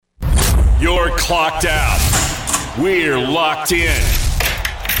You're clocked out. We're locked in.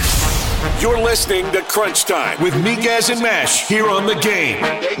 You're listening to Crunch Time with Miguez and Meche here on The Game.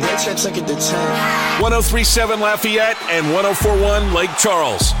 103.7 Lafayette and 104.1 Lake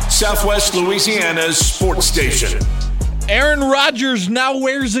Charles, Southwest Louisiana's sports station. Aaron Rodgers now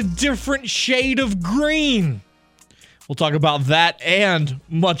wears a different shade of green. We'll talk about that and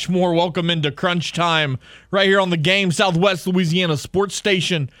much more. Welcome into Crunch Time right here on The Game, Southwest Louisiana sports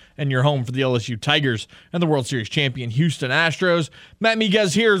station, and your home for the LSU Tigers and the World Series champion Houston Astros. Matt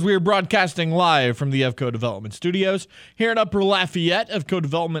Miguez here as we are broadcasting live from the EVCO Development Studios here in Upper Lafayette. EVCO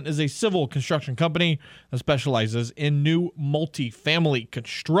Development is a civil construction company that specializes in new multifamily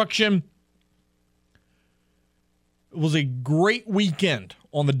construction. It was a great weekend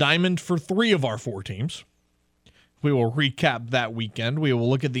on the diamond for 3 of our 4 teams. We will recap that weekend. We will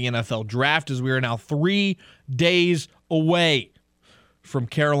look at the NFL draft as we are now 3 days away from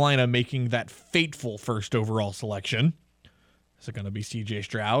Carolina making that fateful first overall selection. Is it going to be C.J.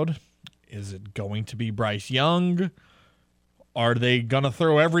 Stroud? Is it going to be Bryce Young? Are they going to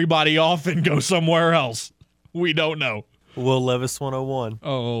throw everybody off and go somewhere else? We don't know. Will Levis 101.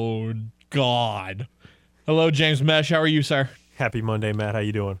 Oh, God. Hello, James Meche. How are you, sir? Happy Monday, Matt. How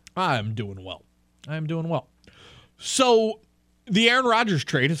you doing? I'm doing well. So, the Aaron Rodgers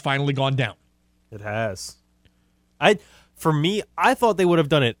trade has finally gone down. It has. For me, I thought they would have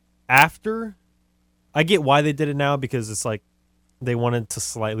done it after. I get why they did it now because it's like they wanted to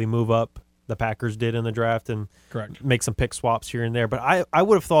slightly move up. The Packers did in the draft and Correct. Make some pick swaps here and there. But I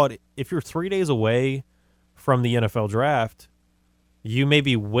would have thought if you're 3 days away from the NFL draft, you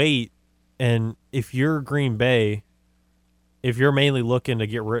maybe wait. And if you're Green Bay, if you're mainly looking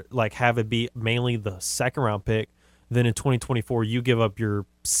to have it be mainly the second round pick, then in 2024 you give up your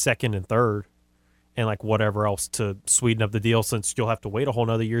second and third and whatever else to sweeten up the deal, since you'll have to wait a whole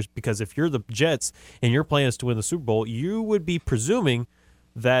nother year. Because if you're the Jets and your plan is to win the Super Bowl, you would be presuming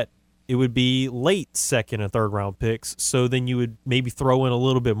that it would be late second and third round picks. So then you would maybe throw in a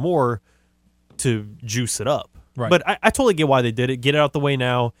little bit more to juice it up. Right. But I totally get why they did it. Get it out the way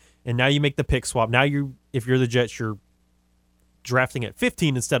now, and now you make the pick swap. Now if you're the Jets, you're drafting at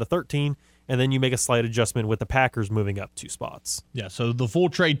 15 instead of 13, and then you make a slight adjustment with the Packers moving up 2 spots. Yeah, so the full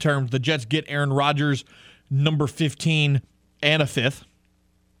trade terms, the Jets get Aaron Rodgers, number 15, and a 5th,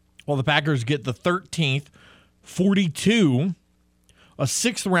 while the Packers get the 13th, 42, a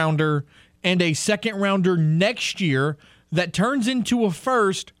 6th rounder, and a 2nd rounder next year that turns into a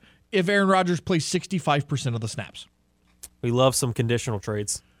 1st if Aaron Rodgers plays 65% of the snaps. We love some conditional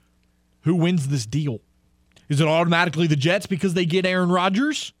trades. Who wins this deal? Is it automatically the Jets because they get Aaron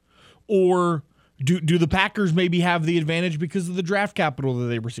Rodgers? Or do the Packers maybe have the advantage because of the draft capital that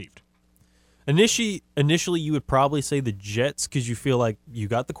they received? Initially, you would probably say the Jets because you feel like you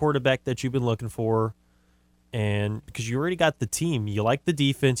got the quarterback that you've been looking for, and because you already got the team. You like the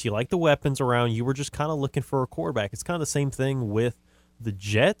defense. You like the weapons around. You were just kind of looking for a quarterback. It's kind of the same thing with the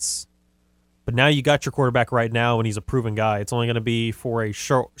Jets. But now you got your quarterback right now, and he's a proven guy. It's only going to be for a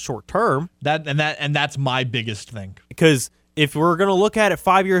short term. That's my biggest thing. Because if we're going to look at it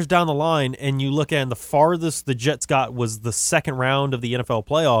 5 years down the line, and you look at the farthest the Jets got was the second round of the NFL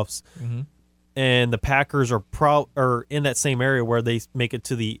playoffs, and the Packers are in that same area where they make it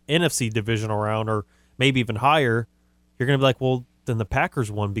to the NFC divisional round or maybe even higher, you're going to be like, well, then the Packers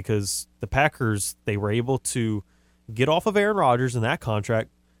won because the Packers, they were able to get off of Aaron Rodgers in that contract.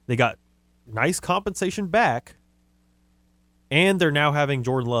 They got nice compensation back, and they're now having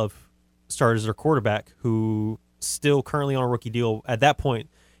Jordan Love start as their quarterback, who still currently on a rookie deal. At that point,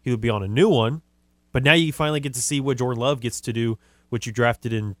 he would be on a new one, but now you finally get to see what Jordan Love gets to do, which you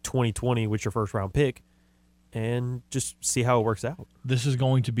drafted in 2020 with your first-round pick, and just see how it works out. This is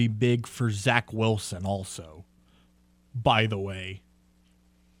going to be big for Zach Wilson also, by the way.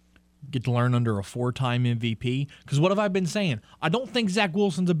 Get to learn under a 4-time MVP. Because what have I been saying? I don't think Zach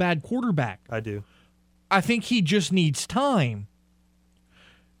Wilson's a bad quarterback. I do. I think he just needs time.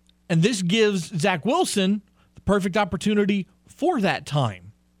 And this gives Zach Wilson the perfect opportunity for that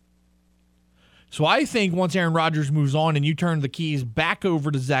time. So I think once Aaron Rodgers moves on and you turn the keys back over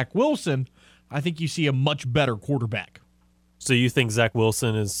to Zach Wilson, I think you see a much better quarterback. So you think Zach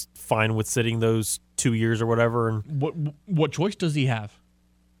Wilson is fine with sitting those 2 years or whatever? And what choice does he have?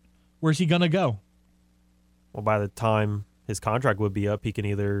 Where's he going to go? Well, by the time his contract would be up, he can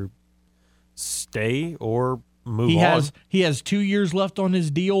either stay or move on. He has 2 years left on his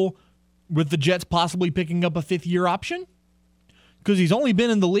deal with the Jets possibly picking up a 5th-year option? Because he's only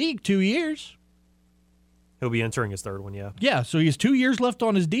been in the league 2 years. He'll be entering his 3rd one, yeah. Yeah, so he has 2 years left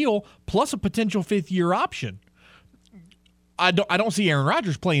on his deal plus a potential 5th-year option. I don't see Aaron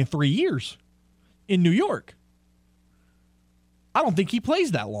Rodgers playing 3 years in New York. I don't think he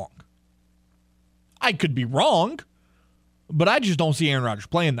plays that long. I could be wrong, but I just don't see Aaron Rodgers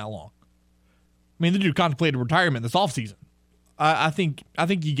playing that long. I mean, the dude contemplated retirement this offseason. I think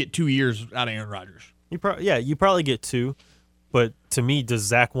you get 2 years out of Aaron Rodgers. You probably get 2. But to me, does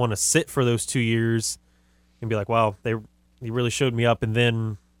Zach want to sit for those 2 years and be like, wow, he really showed me up, and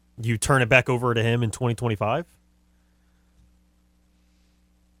then you turn it back over to him in 2025?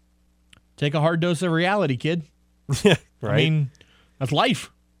 Take a hard dose of reality, kid. Yeah, right. I mean, that's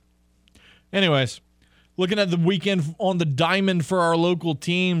life. Anyways, looking at the weekend on the diamond for our local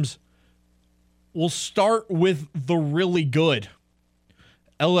teams, we'll start with the really good.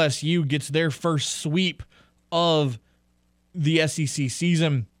 LSU gets their first sweep of the SEC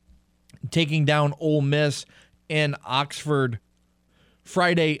season, taking down Ole Miss in Oxford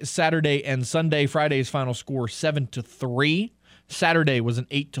Friday, Saturday, and Sunday. Friday's final score 7-3. Saturday was an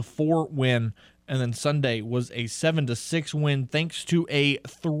 8-4 win, and then Sunday was a 7-6 win thanks to a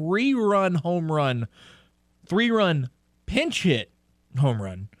 3-run pinch hit home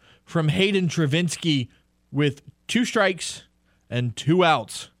run from Hayden Travinski with 2 strikes and 2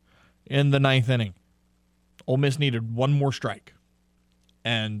 outs in the 9th inning. Ole Miss needed 1 more strike,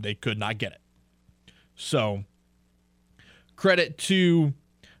 and they could not get it. So, credit to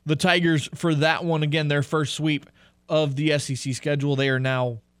the Tigers for that one. Again, their first sweep of the SEC schedule. They are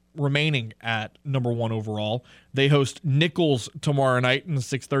now remaining at number 1 overall. They host Nichols tomorrow night in the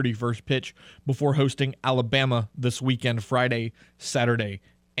 6:30 first pitch before hosting Alabama this weekend, Friday, Saturday,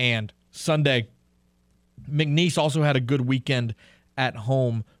 and Sunday. McNeese also had a good weekend at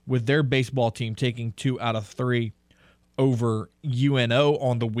home with their baseball team taking 2 out of 3 over UNO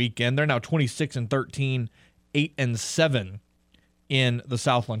on the weekend. They're now 26-13, 8-7 in the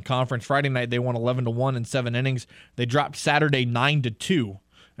Southland Conference. Friday night they won 11-1 in 7 innings. They dropped Saturday 9-2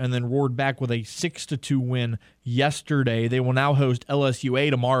 and then roared back with a 6-2 win yesterday. They will now host LSUA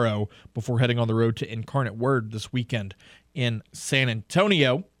tomorrow before heading on the road to Incarnate Word this weekend in San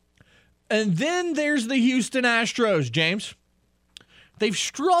Antonio. And then there's the Houston Astros, James. They've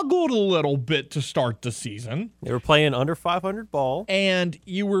struggled a little bit to start the season. They were playing under 500 ball. And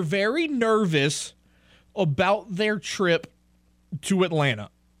you were very nervous about their trip to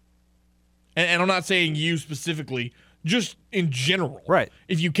Atlanta. And I'm not saying you specifically, just in general. Right.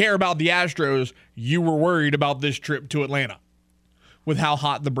 If you care about the Astros, you were worried about this trip to Atlanta with how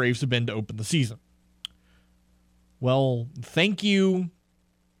hot the Braves have been to open the season. Well, thank you,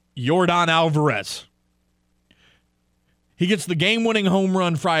 Yordan Alvarez. He gets the game-winning home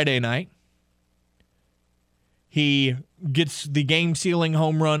run Friday night. He gets the game-sealing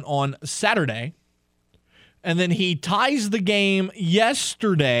home run on Saturday. And then he ties the game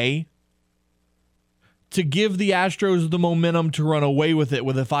yesterday to give the Astros the momentum to run away with it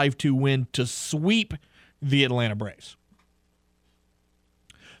with a 5-2 win to sweep the Atlanta Braves.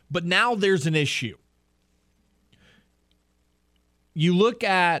 But now there's an issue. You look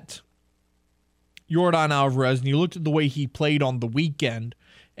at Yordan Alvarez, and you looked at the way he played on the weekend,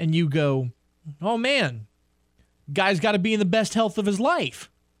 and you go, oh man, guy's got to be in the best health of his life.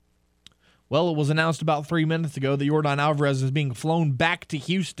 Well, it was announced about 3 minutes ago that Yordan Alvarez is being flown back to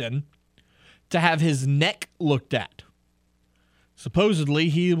Houston to have his neck looked at. Supposedly,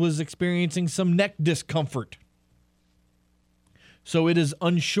 he was experiencing some neck discomfort. So it is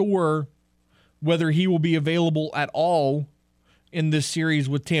unsure whether he will be available at all in this series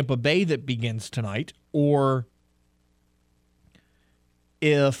with Tampa Bay that begins tonight, or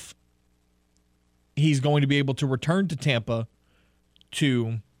if he's going to be able to return to Tampa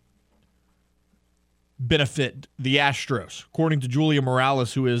to benefit the Astros. According to Julia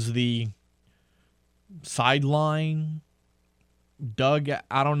Morales, who is the sideline dugout,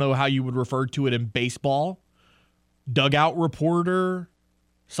 I don't know how you would refer to it in baseball, dugout reporter,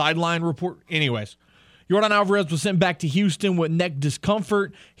 sideline report. Anyways, Yordan Alvarez was sent back to Houston with neck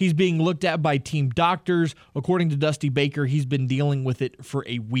discomfort. He's being looked at by team doctors. According to Dusty Baker, he's been dealing with it for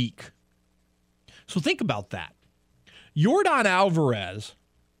a week. So think about that. Yordan Alvarez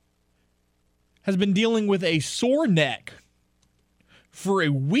has been dealing with a sore neck for a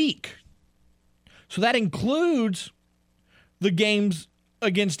week. So that includes the games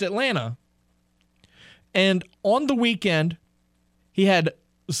against Atlanta. And on the weekend, he had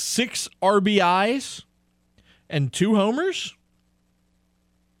 6 RBIs and 2 homers.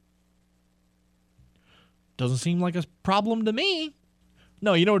 Doesn't seem like a problem to me.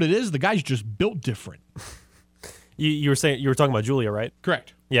 No, you know what it is? The guy's just built different. You were talking about Julia, right?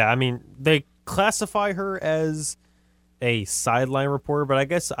 Correct. Yeah, I mean, they classify her as a sideline reporter, but I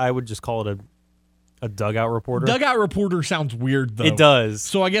guess I would just call it A dugout reporter? Dugout reporter sounds weird, though. It does.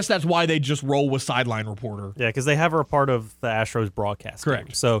 So I guess that's why they just roll with sideline reporter. Yeah, because they have her a part of the Astros broadcast. Correct.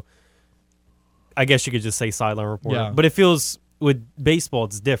 Team. So I guess you could just say sideline reporter. Yeah. But it feels, with baseball,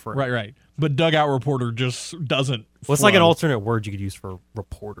 it's different. Right. But dugout reporter just doesn't What's like an alternate word you could use for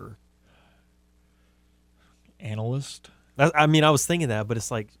reporter? Analyst? I mean, I was thinking that, but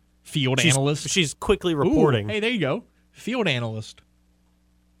it's like... Field analyst? She's quickly reporting. Ooh, hey, there you go. Field analyst.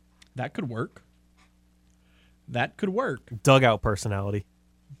 That could work. Dugout personality.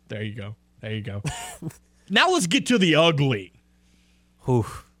 There you go. Now let's get to the ugly. Whew,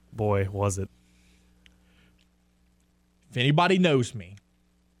 boy, was it. If anybody knows me,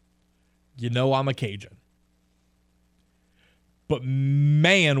 you know I'm a Cajun. But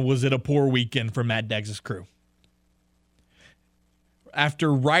man, was it a poor weekend for Matt Deggs' crew.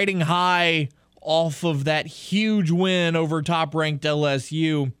 After riding high off of that huge win over top-ranked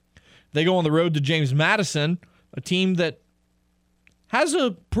LSU, they go on the road to James Madison, a team that has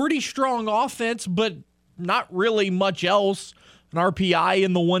a pretty strong offense, but not really much else. An RPI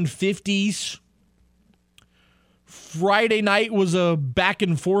in the 150s. Friday night was a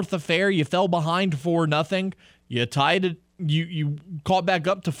back-and-forth affair. You fell behind 4-0. You tied it. You caught back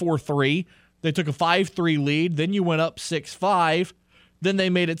up to 4-3. They took a 5-3 lead. Then you went up 6-5. Then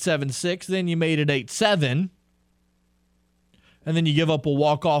they made it 7-6. Then you made it 8-7. And then you give up a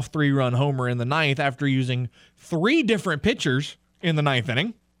walk-off 3-run homer in the ninth after using 3 different pitchers in the ninth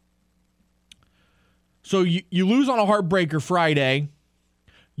inning. So you lose on a heartbreaker Friday.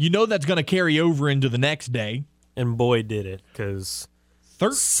 You know that's going to carry over into the next day. And boy, did it, because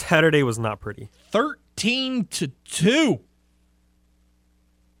Saturday was not pretty. 13-2.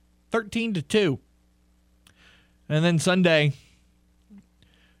 13-2. And then Sunday,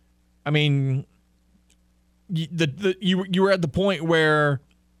 I mean, you were at the point where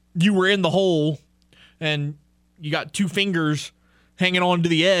you were in the hole and you got 2 fingers hanging on to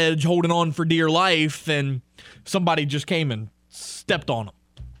the edge, holding on for dear life, and somebody just came and stepped on them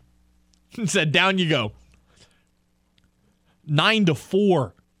and said, down you go.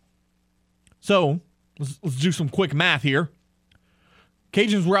 9-4. So let's do some quick math here.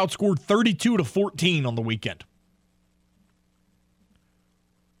 Cajuns were outscored 32-14 on the weekend.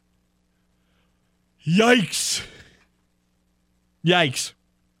 Yikes.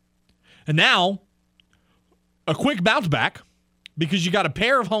 And now, a quick bounce back, because you got a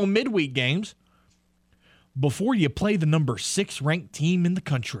pair of home midweek games before you play the number 6 ranked team in the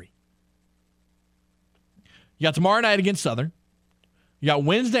country. You got tomorrow night against Southern. You got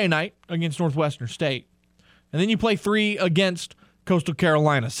Wednesday night against Northwestern State. And then you play 3 against Coastal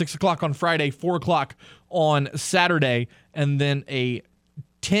Carolina. 6 o'clock on Friday, 4 o'clock on Saturday, and then a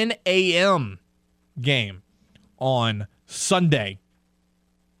 10 a.m. game on Sunday.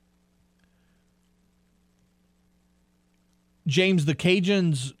 James, the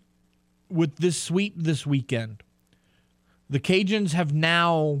Cajuns, with this sweep this weekend, the Cajuns have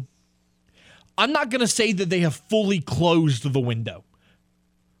now, I'm not going to say that they have fully closed the window,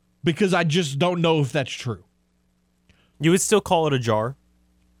 because I just don't know if that's true. You would still call it ajar.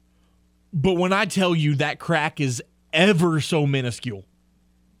 But when I tell you that crack is ever so minuscule,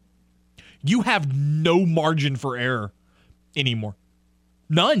 you have no margin for error anymore.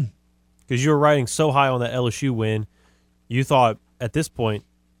 None. Because you were riding so high on that LSU win, you thought at this point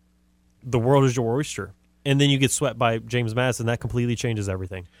the world is your oyster. And then you get swept by James Madison. That completely changes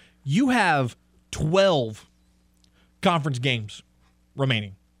everything. You have 12 conference games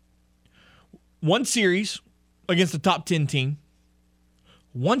remaining. 1 series against the top 10 team.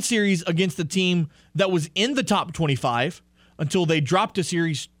 1 series against the team that was in the top 25 until they dropped a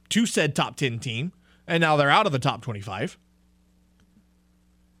series to said top 10 team, and now they're out of the top 25.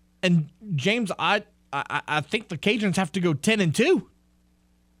 And James, I think the Cajuns have to go 10-2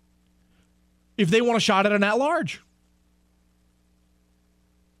 if they want a shot at an at-large.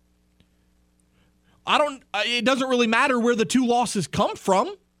 It doesn't really matter where the 2 losses come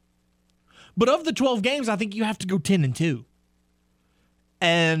from, but of the 12 games, I think you have to go 10-2.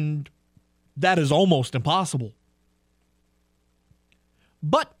 And that is almost impossible.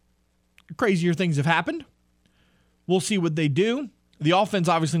 But crazier things have happened. We'll see what they do. The offense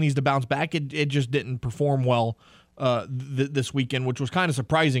obviously needs to bounce back. It just didn't perform well this weekend, which was kind of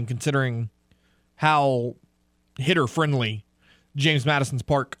surprising considering how hitter-friendly James Madison's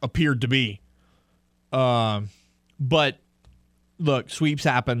Park appeared to be. But look, sweeps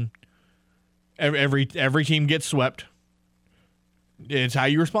happen. Every team gets swept. It's how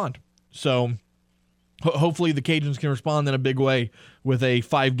you respond. So hopefully the Cajuns can respond in a big way with a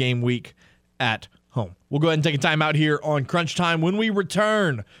 5-game week at home. We'll go ahead and take a time out here on Crunch Time. When we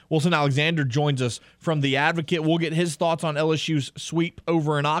return, Wilson Alexander joins us from The Advocate. We'll get his thoughts on LSU's sweep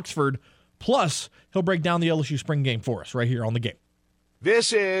over in Oxford. Plus, he'll break down the LSU spring game for us right here on The Game.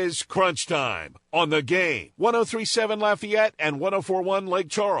 This is Crunch Time on The Game. 103.7 Lafayette and 104.1 Lake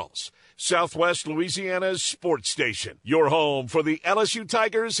Charles. Southwest Louisiana's sports station. Your home for the LSU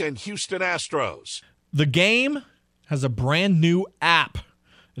Tigers and Houston Astros. The Game has a brand new app.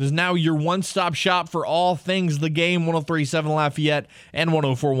 It is now your one-stop shop for all things The Game. 103.7 Lafayette and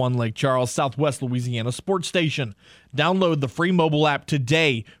 104.1 Lake Charles, Southwest Louisiana sports station. Download the free mobile app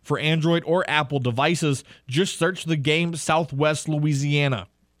today for Android or Apple devices. Just search The Game Southwest Louisiana.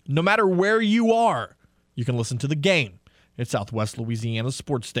 No matter where you are, you can listen to The Game at Southwest Louisiana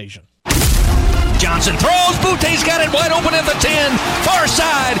sports station. Johnson throws. Butte's got it wide open at the 10. Far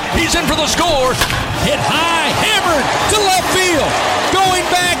side. He's in for the score. Hit high. Hammered to left field. Going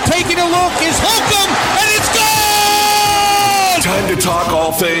back. Taking a look is Holcomb. And it's gone! Time to talk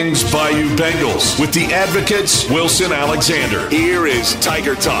all things Bayou Bengals with The Advocate's Wilson Alexander. Here is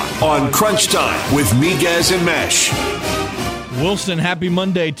Tiger Talk on Crunch Time with Miguez and Meche. Wilson, happy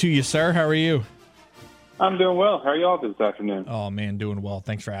Monday to you, sir. How are you? I'm doing well. How are y'all this afternoon? Oh, man, doing well.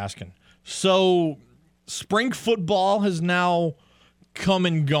 Thanks for asking. So, spring football has now come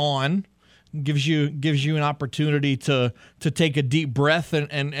and gone. Gives you an opportunity to take a deep breath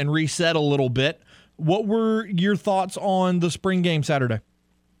and reset a little bit. What were your thoughts on the spring game Saturday?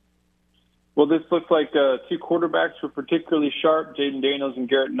 Well, this looks like two quarterbacks were particularly sharp, Jaden Daniels and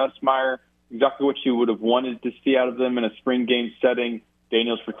Garrett Nussmeier. Exactly what you would have wanted to see out of them in a spring game setting.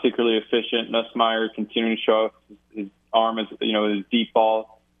 Daniels particularly efficient. Nussmeier continuing to show off his arm as his deep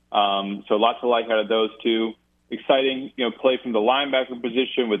ball. So lots to like out of those two. Exciting, play from the linebacker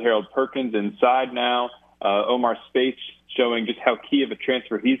position with Harold Perkins inside now. Omar Spates showing just how key of a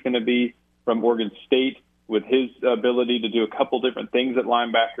transfer he's going to be from Oregon State with his ability to do a couple different things at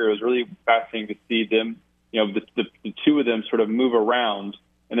linebacker. It was really fascinating to see them, the two of them sort of move around.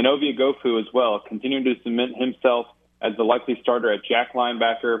 And then Ovia Gofu as well, continuing to cement himself as the likely starter at Jack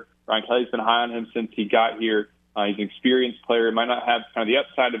linebacker. Brian Kelly's been high on him since he got here. He's an experienced player. He might not have kind of the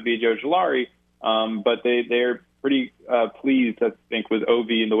upside of Vijay Ojulari, but they're pretty pleased, I think, with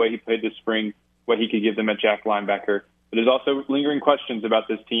Ovi and the way he played this spring, what he could give them at Jack linebacker. But there's also lingering questions about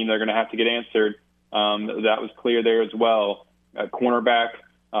this team they're going to have to get answered. That was clear there as well. At cornerback,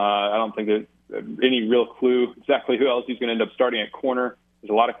 I don't think there's any real clue exactly who else he's going to end up starting at corner.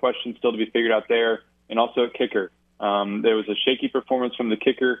 There's a lot of questions still to be figured out there. And also at kicker. There was a shaky performance from the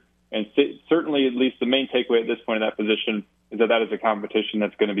kicker. And certainly, at least the main takeaway at this point in that position is that is a competition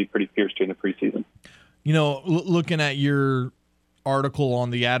that's going to be pretty fierce during the preseason. Looking at your article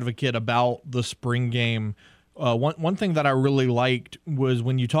on The Advocate about the spring game, one thing that I really liked was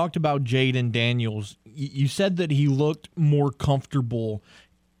when you talked about Jaden Daniels, you said that he looked more comfortable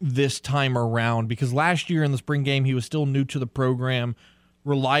this time around because last year in the spring game, he was still new to the program,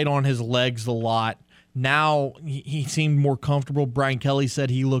 relied on his legs a lot. Now he seemed more comfortable. Brian Kelly said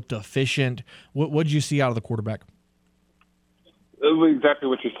he looked efficient. What did you see out of the quarterback? Exactly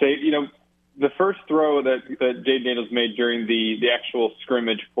what you say. The first throw that Jaden Daniels made during the actual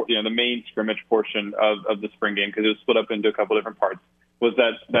scrimmage, the main scrimmage portion of the spring game, because it was split up into a couple different parts, was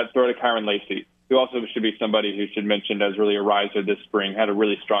that throw to Kyron Lacey, who also should be somebody who should mention as really a riser this spring, had a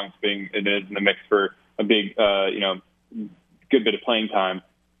really strong swing in the mix for a big, good bit of playing time.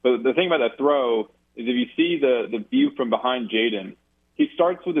 But the thing about that throw is if you see the view from behind Jaden, he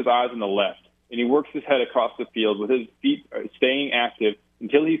starts with his eyes on the left, and he works his head across the field with his feet staying active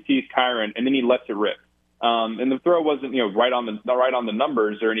until he sees Kyron, and then he lets it rip. And the throw wasn't, right on the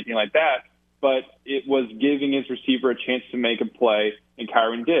numbers or anything like that, but it was giving his receiver a chance to make a play, and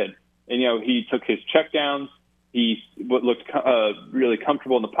Kyron did. And, he took his checkdowns. He looked really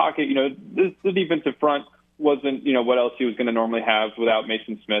comfortable in the pocket. The defensive front wasn't, what else he was going to normally have without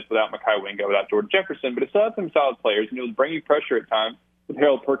Mason Smith, without Mekhi Wingo, without Jordan Jefferson, but it still had some solid players, and it was bringing pressure at times with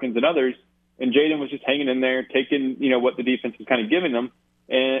Harold Perkins and others. And Jaden was just hanging in there, taking, what the defense was kind of giving them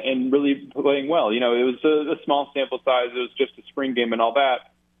and really playing well. It was a small sample size. It was just a spring game and all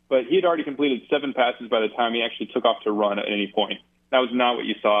that. But he had already completed 7 passes by the time he actually took off to run at any point. That was not what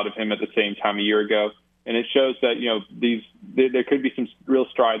you saw out of him at the same time a year ago. And it shows that, there could be some real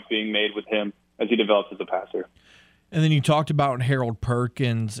strides being made with him as he develops as a passer. And then you talked about Harold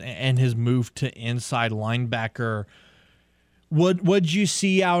Perkins and his move to inside linebacker. What'd you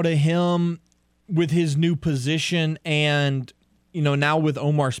see out of him with his new position and, now with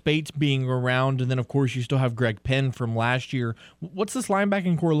Omar Spates being around, and then, of course, you still have Greg Penn from last year. What's this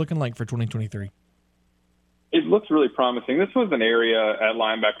linebacking core looking like for 2023? It looks really promising. This was an area at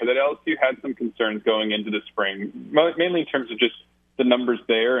linebacker that LSU had some concerns going into the spring, mainly in terms of just the numbers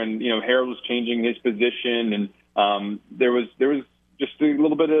there. And, Harold was changing his position, and there was just a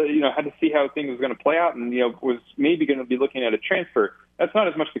little bit of, had to see how things was going to play out, and, was maybe going to be looking at a transfer. That's not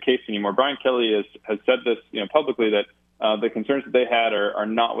as much the case anymore. Brian Kelly has said this, publicly, that the concerns that they had are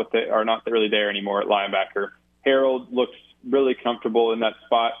not really there anymore at linebacker. Harold looks really comfortable in that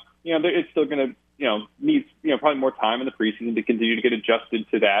spot. It's still going to, needs, probably more time in the preseason to continue to get adjusted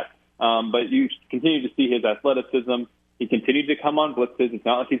to that. But you continue to see his athleticism. He continued to come on blitzes. It's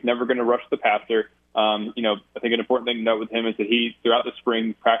not like he's never going to rush the passer. I think an important thing to note with him is that he, throughout the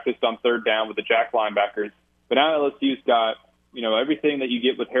spring, practiced on third down with the jack linebackers. But now LSU's got, everything that you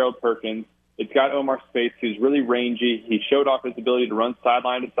get with Harold Perkins. It's got Omar Speights, who's really rangy. He showed off his ability to run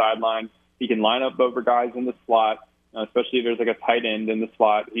sideline to sideline. He can line up over guys in the slot. Especially if there's like a tight end in the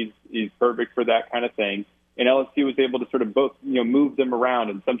slot. He's perfect for that kind of thing. And LSU was able to sort of both, move them around,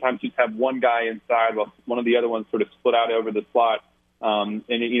 and sometimes just have one guy inside while one of the other ones sort of split out over the slot,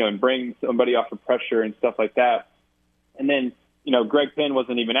 and bring somebody off of pressure and stuff like that. And then, Greg Penn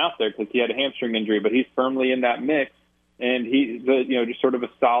wasn't even out there because he had a hamstring injury, but he's firmly in that mix. And he's, just sort of a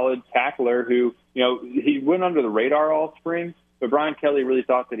solid tackler who, he went under the radar all spring, but Brian Kelly really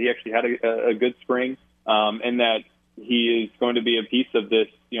thought that he actually had a good spring, and that he is going to be a piece of this,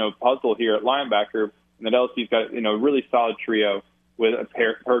 puzzle here at linebacker, and that LSU's got, a really solid trio with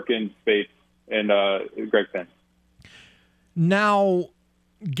Perkins, Speights, and Greg Penn. Now,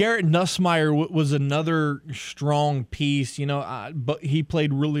 Garrett Nussmeier was another strong piece, but he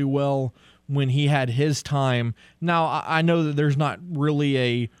played really well when he had his time. Now, I know that there's not really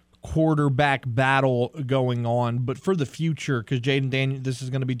a quarterback battle going on, but for the future, because this is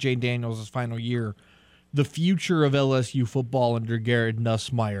going to be Jayden Daniels' final year, the future of LSU football under Garrett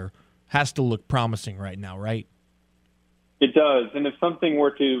Nussmeier has to look promising right now, right? It does. And if something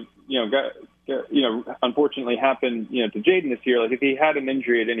were to, unfortunately happen, to Jayden this year, like if he had an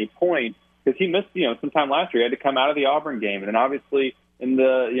injury at any point, because he missed, sometime last year, he had to come out of the Auburn game. And then obviously he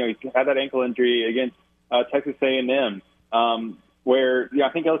had that ankle injury against Texas A&M, where, I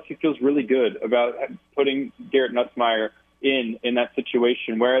think LSU feels really good about putting Garrett Nussmeier in that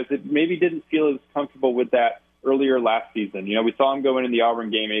situation, whereas it maybe didn't feel as comfortable with that earlier last season. We saw him go in the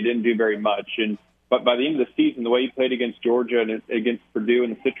Auburn game, and he didn't do very much. But by the end of the season, the way he played against Georgia and against Purdue in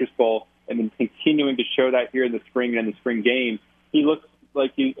the Citrus Bowl, and then continuing to show that here in the spring and in the spring game, he looks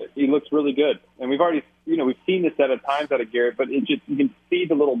like he looks really good. And we've already, we've seen this at times out of Garrett, but you can see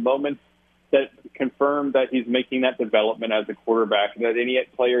the little moments that confirm that he's making that development as a quarterback that any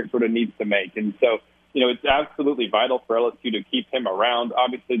player sort of needs to make. And so, it's absolutely vital for LSU to keep him around.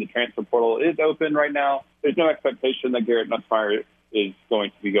 Obviously, the transfer portal is open right now. There's no expectation that Garrett Nussmeier is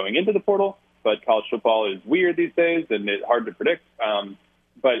going to be going into the portal, but college football is weird these days, and it's hard to predict.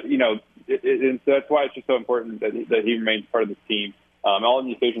 But, and so that's why it's just so important that he remains part of this team. All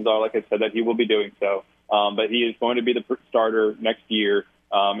indications are, like I said, that he will be doing so. But he is going to be the starter next year,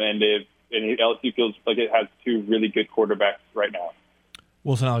 and LSU feels like it has two really good quarterbacks right now.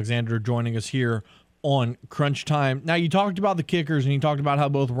 Wilson Alexander joining us here on Crunch Time. Now, you talked about the kickers, and you talked about how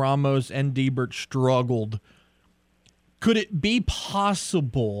both Ramos and Diebert struggled. Could it be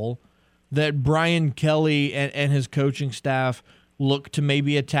possible that Brian Kelly and his coaching staff look to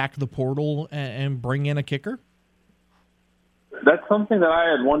maybe attack the portal and bring in a kicker? That's something that I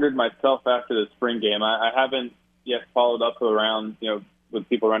had wondered myself after the spring game. I haven't yet followed up around, with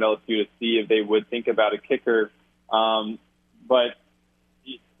people around LSU to see if they would think about a kicker.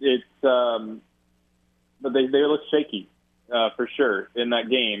 But they look shaky for sure in that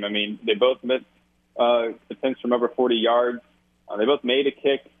game. I mean, they both missed attempts from over 40 yards. They both made a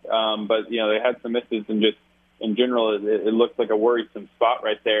kick, but they had some misses, and just in general, it looked like a worrisome spot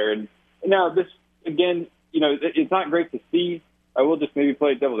right there. And now this again, it's not great to see. I will just maybe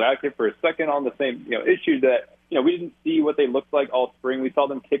play devil's advocate for a second on the same issue that we didn't see what they looked like all spring. We saw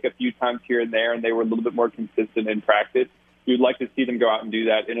them kick a few times here and there, and they were a little bit more consistent in practice. You'd like to see them go out and do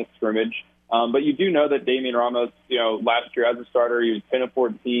that in a scrimmage. But you do know that Damian Ramos, last year as a starter, he was 10 of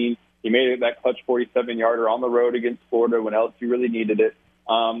 14. He made that clutch 47-yarder on the road against Florida when LSU really needed it.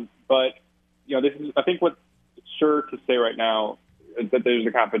 But this is, I think, what's sure to say right now is that there's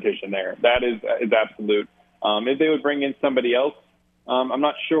a competition there. That is absolute. If they would bring in somebody else, I'm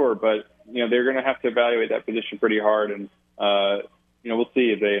not sure, but they're going to have to evaluate that position pretty hard, and we'll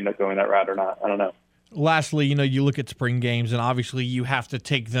see if they end up going that route or not. I don't know. Lastly, you look at spring games, and obviously you have to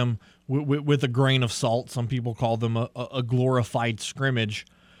take them with a grain of salt. Some people call them a glorified scrimmage.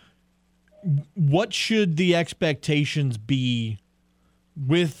 What should the expectations be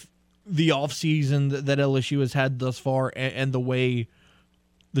with the offseason that LSU has had thus far and the way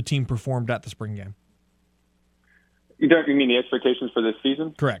the team performed at the spring game? You mean the expectations for this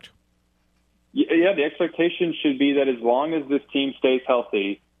season? Correct. Yeah, the expectation should be that as long as this team stays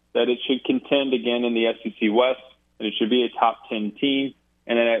healthy, that it should contend again in the SEC West, that it should be a top 10 team,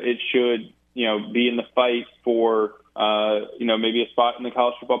 and that it should, be in the fight for, maybe a spot in the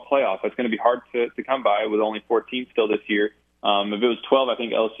college football playoff. That's going to be hard to come by with only 4 teams still this year. If it was 12, I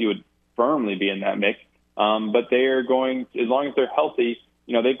think LSU would firmly be in that mix. But they are going, as long as they're healthy,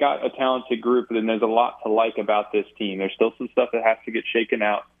 they've got a talented group, and there's a lot to like about this team. There's still some stuff that has to get shaken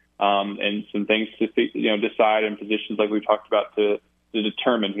out, and some things to decide in positions like we talked about to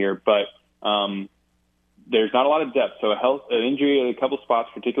determine here. But there's not a lot of depth, so an injury at a couple spots,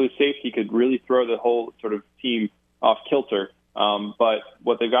 particularly safety, could really throw the whole sort of team off kilter. But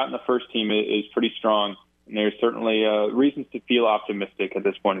what they've got in the first team is pretty strong, and there's certainly reasons to feel optimistic at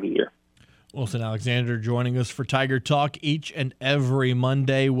this point of the year. Wilson Alexander joining us for Tiger Talk each and every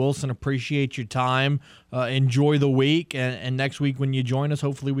Monday. Wilson, appreciate your time. Enjoy the week. And next week when you join us,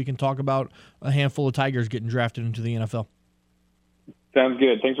 hopefully we can talk about a handful of Tigers getting drafted into the NFL. Sounds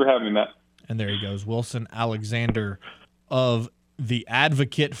good. Thanks for having me, Matt. And there he goes, Wilson Alexander of The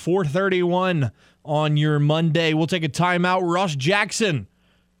Advocate. 4:31 on your Monday. We'll take a timeout. Ross Jackson,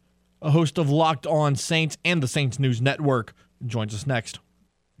 a host of Locked On Saints and the Saints News Network, joins us next.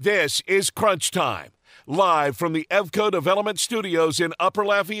 This is Crunch Time, live from the Evco Development Studios in Upper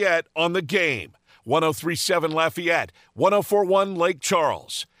Lafayette on The Game. 103.7 Lafayette, 104.1 Lake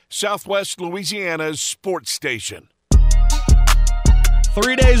Charles, Southwest Louisiana's sports station.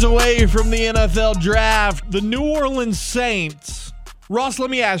 3 days away from the NFL Draft, the New Orleans Saints. Ross, let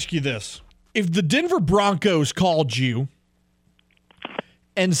me ask you this. If the Denver Broncos called you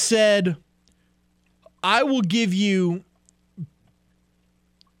and said, I will give you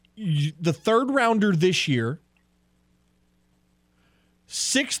the 3rd rounder this year,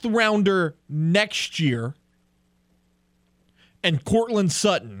 6th rounder next year, and Cortland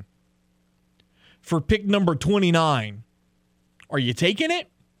Sutton for pick number 29, are you taking it?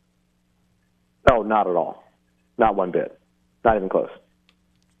 Oh, not at all. Not one bit. Not even close.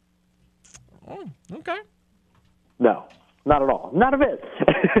 Oh, okay. No, not at all. Not a bit.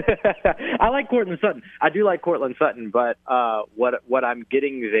 I like Cortland Sutton. I do like Cortland Sutton, but what I'm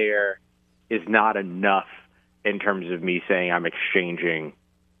getting there is not enough in terms of me saying I'm exchanging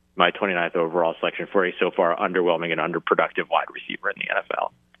my 29th overall selection for a so far underwhelming and underproductive wide receiver in the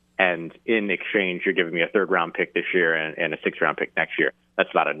NFL. And in exchange, you're giving me a 3rd-round pick this year and a 6th-round pick next year. That's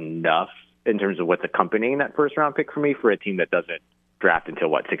not enough in terms of what's accompanying that 1st-round pick for me for a team that doesn't draft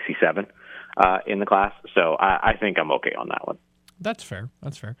until, 67 in the class. So I think I'm okay on that one. That's fair.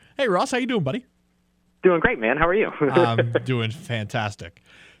 That's fair. Hey, Ross, how you doing, buddy? Doing great, man. How are you? I'm doing fantastic.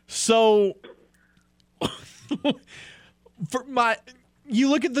 So, you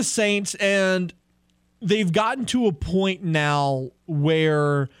look at the Saints, and they've gotten to a point now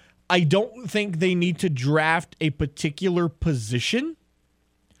where I don't think they need to draft a particular position.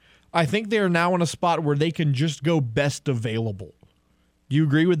 I think they are now in a spot where they can just go best available. Do you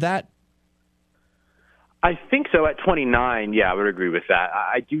agree with that? I think so. At 29, yeah, I would agree with that.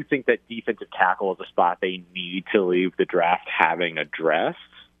 I do think that defensive tackle is a spot they need to leave the draft having addressed,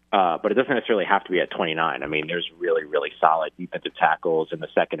 but it doesn't necessarily have to be at 29. I mean, there's really, really solid defensive tackles in the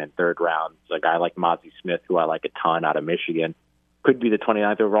 2nd and 3rd rounds. A guy like Mozzie Smith, who I like a ton out of Michigan, could be the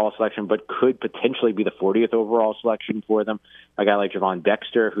 29th overall selection, but could potentially be the 40th overall selection for them. A guy like Javon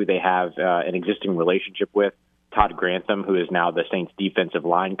Dexter, who they have an existing relationship with. Todd Grantham, who is now the Saints defensive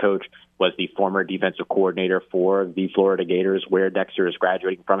line coach, was the former defensive coordinator for the Florida Gators, where Dexter is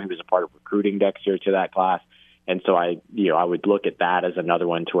graduating from. He was a part of recruiting Dexter to that class. And so I would look at that as another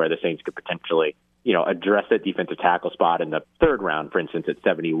one to where the Saints could potentially, address that defensive tackle spot in the 3rd round, for instance, at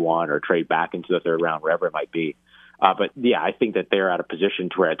 71, or trade back into the 3rd round, wherever it might be. But yeah, I think that they're at a position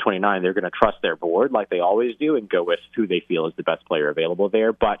to where at 29, they're going to trust their board like they always do and go with who they feel is the best player available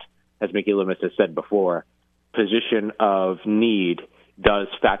there. But as Mickey Loomis has said before, position of need does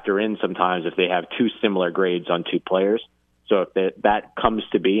factor in sometimes if they have 2 similar grades on 2 players. So if that comes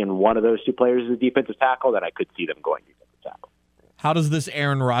to be, and one of those 2 players is a defensive tackle, then I could see them going defensive tackle. How does this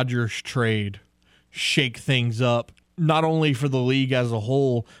Aaron Rodgers trade shake things up, not only for the league as a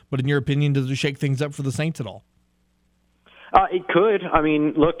whole, but in your opinion, does it shake things up for the Saints at all? It could. I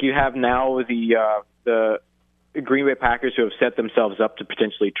mean, look, you have now the Green Bay Packers who have set themselves up to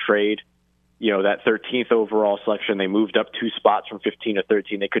potentially trade that 13th overall selection. They moved up 2 spots from 15 to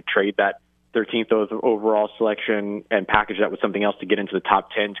 13. They could trade that 13th overall selection and package that with something else to get into the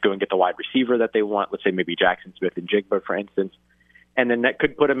top 10 to go and get the wide receiver that they want. Let's say maybe Jackson Smith and Jigba, for instance. And then that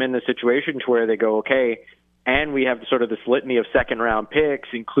could put them in the situation to where they go, okay, and we have sort of this litany of second-round picks,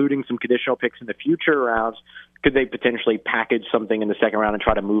 including some conditional picks in the future rounds. Could they potentially package something in the second round and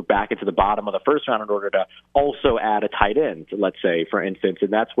try to move back into the bottom of the first round in order to also add a tight end, let's say, for instance?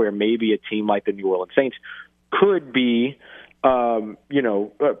 And that's where maybe a team like the New Orleans Saints could be,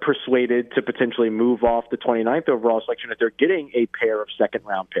 persuaded to potentially move off the 29th overall selection if they're getting a pair of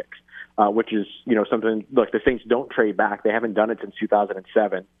second-round picks, which is, something. Look, the Saints don't trade back. They haven't done it since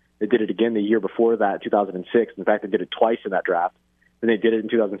 2007. They did it again the year before that, 2006. In fact, they did it twice in that draft. And they did it in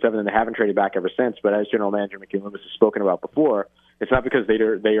 2007, and they haven't traded back ever since. But as General Manager McKinley has spoken about before, it's not because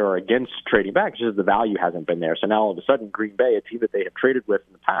they are against trading back. It's just the value hasn't been there. So now all of a sudden, Green Bay, a team that they have traded with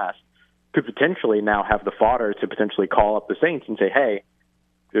in the past, could potentially now have the fodder to potentially call up the Saints and say, hey,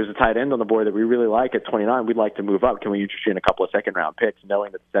 there's a tight end on the board that we really like at 29. We'd like to move up. Can we interest you in a couple of second-round picks,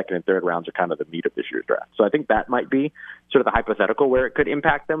 knowing that the second and third rounds are kind of the meat of this year's draft? So I think that might be sort of the hypothetical where it could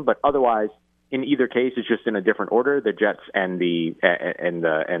impact them. But otherwise, in either case, it's just in a different order. The Jets and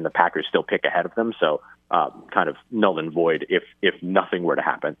the Packers still pick ahead of them. So kind of null and void if nothing were to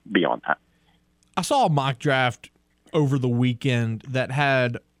happen beyond that. I saw a mock draft over the weekend that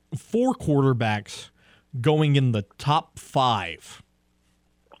had 4 quarterbacks going in the top 5.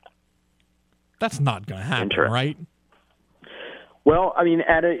 That's not going to happen, right? Well, I mean,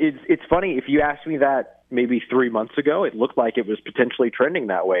 it's funny. If you asked me that maybe 3 months ago, it looked like it was potentially trending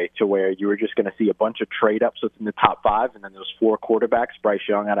that way, to where you were just going to see a bunch of trade-ups within the top 5, and then those 4 quarterbacks, Bryce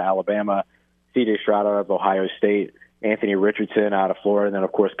Young out of Alabama, C.J. Stroud out of Ohio State, Anthony Richardson out of Florida, and then,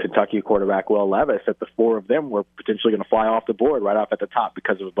 of course, Kentucky quarterback Will Levis, that the 4 of them were potentially going to fly off the board right off at the top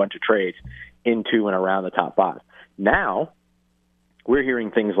because of a bunch of trades into and around the top 5. Now, we're hearing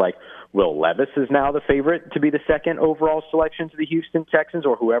things like Will Levis is now the favorite to be the second overall selection to the Houston Texans,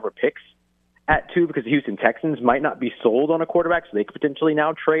 or whoever picks at 2, because the Houston Texans might not be sold on a quarterback, so they could potentially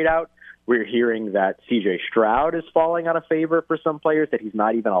now trade out. We're hearing that C.J. Stroud is falling out of favor for some players, that he's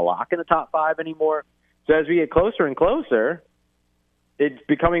not even a lock in the top 5 anymore. So as we get closer and closer, it's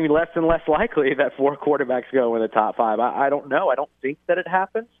becoming less and less likely that 4 quarterbacks go in the top 5. I don't know. I don't think that it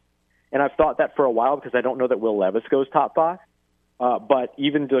happens. And I've thought that for a while, because I don't know that Will Levis goes top 5. But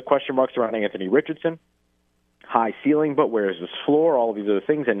even the question marks around Anthony Richardson, high ceiling, but where is this floor, all of these other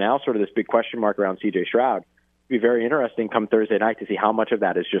things, and now sort of this big question mark around C.J. Stroud. It'd be very interesting come Thursday night to see how much of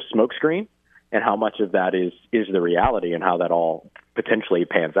that is just smokescreen and how much of that is the reality, and how that all potentially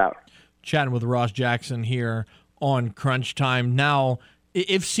pans out. Chatting with Ross Jackson here on Crunch Time. Now,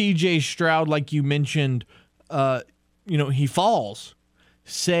 if C.J. Stroud, like you mentioned, he falls,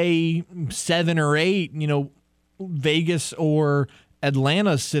 say 7 or 8, Vegas or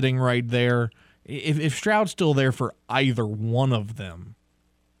Atlanta sitting right there. If Stroud's still there for either one of them,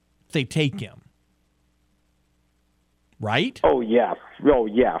 they take him, right? Oh yeah,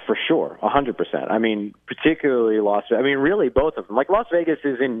 for sure, 100%. I mean, particularly really both of them. Like, Las Vegas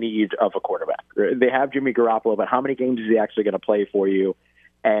is in need of a quarterback. They have Jimmy Garoppolo, but how many games is he actually going to play for you?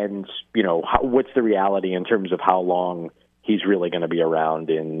 And what's the reality in terms of how long he's really going to be around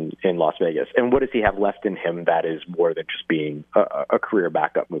in Las Vegas? And what does he have left in him that is more than just being a career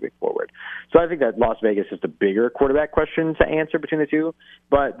backup moving forward? So I think that Las Vegas is the bigger quarterback question to answer between the two.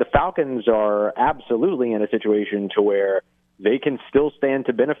 But the Falcons are absolutely in a situation to where they can still stand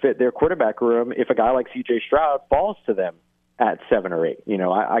to benefit their quarterback room if a guy like C.J. Stroud falls to them at 7 or 8.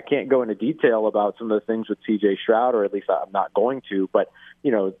 I can't go into detail about some of the things with C.J. Stroud, or at least I'm not going to, but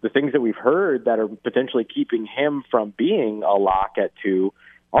the things that we've heard that are potentially keeping him from being a lock at 2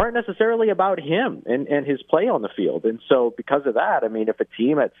 aren't necessarily about him and his play on the field. And so because of that, I mean, if a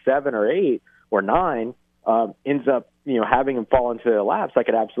team at 7 or 8 or 9 ends up, having him fall into their laps, I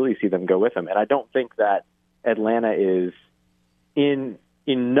could absolutely see them go with him. And I don't think that Atlanta is in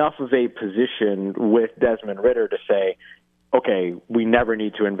enough of a position with Desmond Ridder to say, okay, we never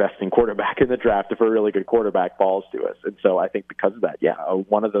need to invest in quarterback in the draft if a really good quarterback falls to us. And so I think because of that,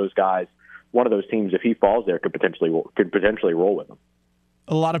 one of those guys, one of those teams, if he falls there, could potentially roll with him.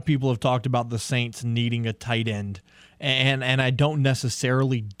 A lot of people have talked about the Saints needing a tight end, and I don't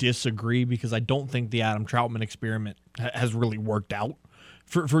necessarily disagree, because I don't think the Adam Troutman experiment has really worked out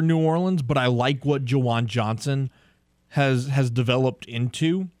for New Orleans, but I like what Juwan Johnson has developed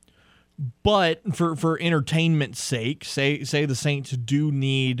into. But for entertainment's sake, say the Saints do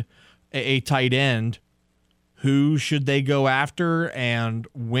need a tight end, who should they go after, and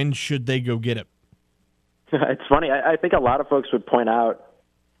when should they go get it? It's funny. I think a lot of folks would point out,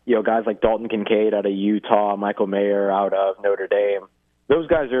 guys like Dalton Kincaid out of Utah, Michael Mayer out of Notre Dame. Those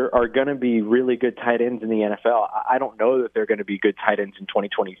guys are going to be really good tight ends in the NFL. I don't know that they're going to be good tight ends in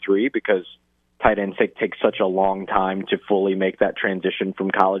 2023, because tight ends take such a long time to fully make that transition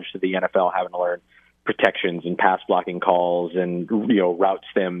from college to the NFL, having to learn protections and pass blocking calls and route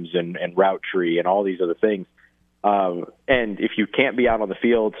stems and route tree and all these other things. And if you can't be out on the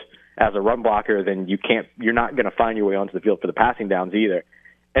field as a run blocker, then you're not going to find your way onto the field for the passing downs either.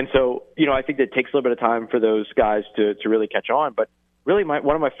 And so, I think that it takes a little bit of time for those guys to really catch on. But really,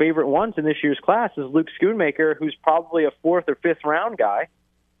 one of my favorite ones in this year's class is Luke Schoonmaker, who's probably a 4th or 5th round guy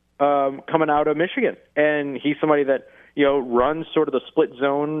coming out of Michigan. And he's somebody that, runs sort of the split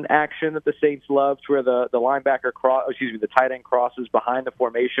zone action that the Saints love, where the the tight end crosses behind the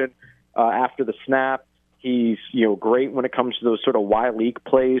formation after the snap. He's, great when it comes to those sort of Y-leak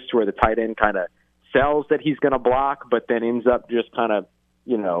plays to where the tight end kind of sells that he's going to block, but then ends up just kind of,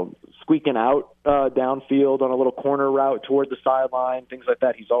 squeaking out downfield on a little corner route toward the sideline, things like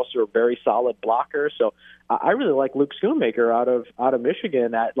that. He's also a very solid blocker. So I really like Luke Schoonmaker out of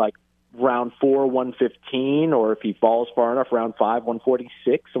Michigan at like round 4, 115, or if he falls far enough, round 5,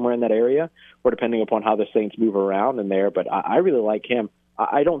 146, somewhere in that area, or depending upon how the Saints move around in there. But I really like him.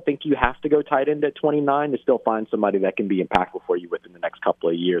 I don't think you have to go tight end at 29 to still find somebody that can be impactful for you within the next couple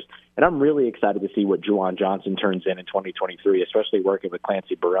of years. And I'm really excited to see what Juwan Johnson turns in 2023, especially working with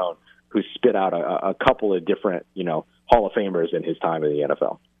Clancy Barone, who's spit out a couple of different, Hall of Famers in his time in the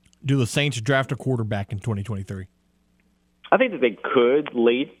NFL. Do the Saints draft a quarterback in 2023? I think that they could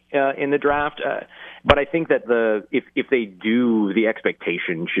late in the draft, but I think that if they do, the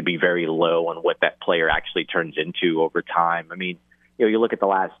expectation should be very low on what that player actually turns into over time. I mean, you look at the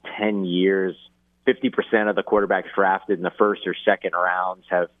last 10 years, 50% of the quarterbacks drafted in the first or second rounds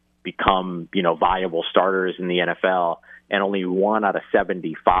have become, viable starters in the NFL, and only 1 out of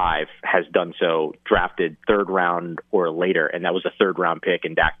 75 has done so drafted 3rd round or later, and that was a 3rd round pick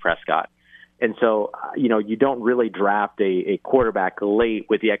in Dak Prescott. And so, you don't really draft a quarterback late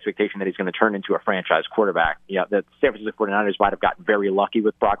with the expectation that he's going to turn into a franchise quarterback. The San Francisco 49ers might have gotten very lucky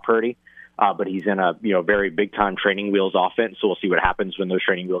with Brock Purdy, but he's in a very big-time training wheels offense, so we'll see what happens when those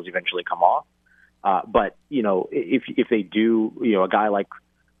training wheels eventually come off. But, if they do, a guy like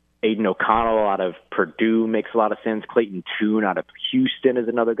Aiden O'Connell out of Purdue makes a lot of sense. Clayton Tune out of Houston is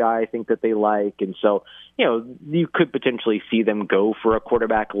another guy I think that they like. And so, you could potentially see them go for a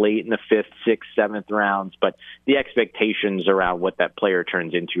quarterback late in the 5th, 6th, 7th rounds. But the expectations around what that player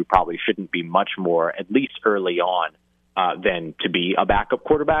turns into probably shouldn't be much more, at least early on, than to be a backup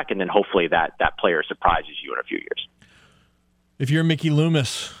quarterback. And then hopefully that player surprises you in a few years. If you're Mickey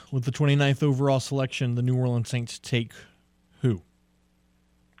Loomis with the 29th overall selection, the New Orleans Saints take who?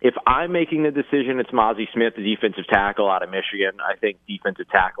 If I'm making the decision, it's Mozzie Smith, the defensive tackle out of Michigan. I think defensive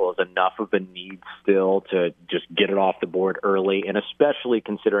tackle is enough of a need still to just get it off the board early, and especially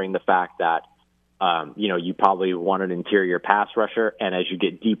considering the fact that, you probably want an interior pass rusher, and as you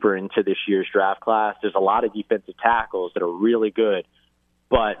get deeper into this year's draft class, there's a lot of defensive tackles that are really good,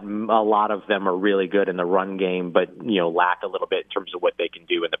 but a lot of them are really good in the run game, but, lack a little bit in terms of what they can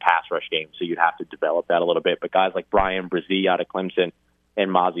do in the pass rush game, so you'd have to develop that a little bit. But guys like Brian Brzee out of Clemson and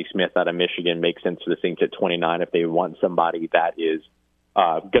Mozzie Smith out of Michigan make sense to the Saints at 29 if they want somebody that is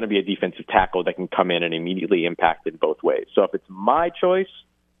going to be a defensive tackle that can come in and immediately impact in both ways. So if it's my choice,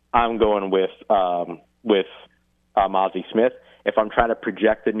 I'm going with Mozzie Smith. If I'm trying to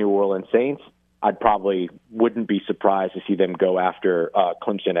project the New Orleans Saints, I probably wouldn't be surprised to see them go after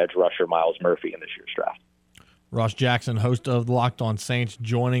Clemson edge rusher Myles Murphy in this year's draft. Ross Jackson, host of Locked On Saints,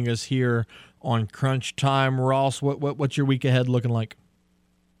 joining us here on Crunch Time. Ross, what's your week ahead looking like?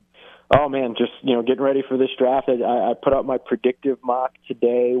 Oh, man, just, getting ready for this draft. I put out my predictive mock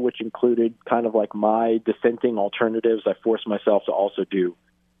today, which included kind of like my dissenting alternatives. I forced myself to also do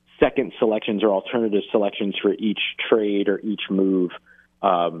second selections or alternative selections for each trade or each move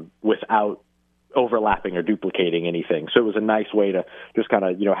without overlapping or duplicating anything. So it was a nice way to just kind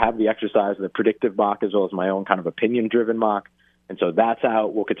of, have the exercise of the predictive mock as well as my own kind of opinion-driven mock. And so that's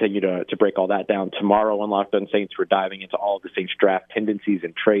out. We'll continue to break all that down tomorrow on Locked On Saints. We're diving into all of the Saints draft tendencies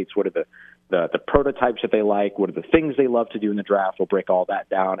and traits. What are the prototypes that they like? What are the things they love to do in the draft? We'll break all that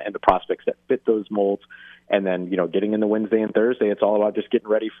down and the prospects that fit those molds. And then, getting into Wednesday and Thursday, it's all about just getting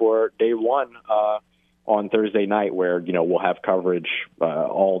ready for day one on Thursday night where, we'll have coverage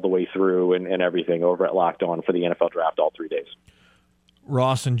all the way through and everything over at Locked On for the NFL draft all 3 days.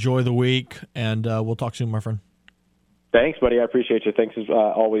 Ross, enjoy the week, and we'll talk soon, my friend. Thanks, buddy. I appreciate you. Thanks as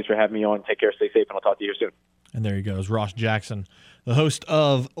always for having me on. Take care, stay safe, and I'll talk to you soon. And there he goes, Ross Jackson, the host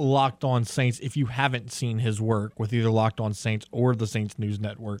of Locked On Saints. If you haven't seen his work with either Locked On Saints or the Saints News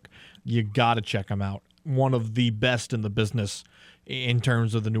Network, you got to check him out. One of the best in the business in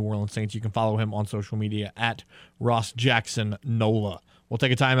terms of the New Orleans Saints. You can follow him on social media at Ross Jackson NOLA. We'll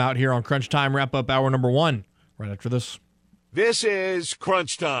take a time out here on Crunch Time, wrap up hour number 1 right after this. This is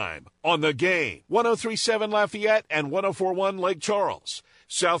Crunch Time on the Game. 103.7 Lafayette and 104.1 Lake Charles,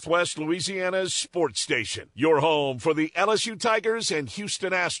 Southwest Louisiana's sports station. Your home for the LSU Tigers and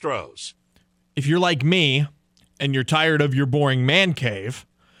Houston Astros. If you're like me and you're tired of your boring man cave,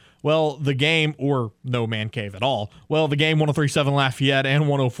 well, the Game, or no man cave at all, well, the Game 103.7 Lafayette and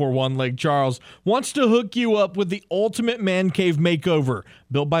 104.1 Lake Charles wants to hook you up with the ultimate man cave makeover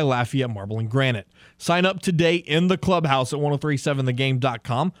built by Lafayette Marble and Granite. Sign up today in the clubhouse at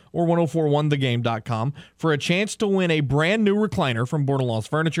 1037thegame.com or 1041thegame.com for a chance to win a brand new recliner from Bordelons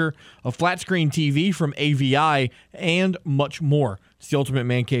Furniture, a flat screen TV from AVI, and much more. It's the ultimate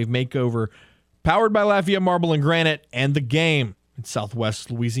man cave makeover powered by Lafayette Marble and Granite and the Game.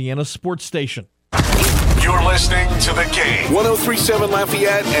 Southwest Louisiana sports station. You're listening to The Game. 103.7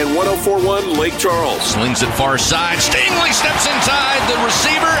 Lafayette and 104.1 Lake Charles. Slings it far side. Stingley steps inside the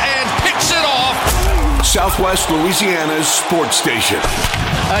receiver and picks it off. Southwest Louisiana's sports station.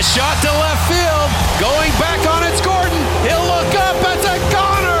 A shot to left field. Going back on it's Gordon. He'll look up. It's a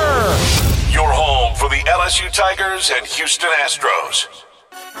goner. Your home for the LSU Tigers and Houston Astros.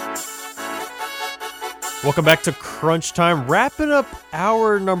 Welcome back to Crunch Time. Wrapping up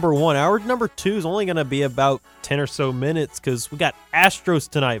hour number 1. Hour number 2 is only going to be about 10 or so minutes because we got Astros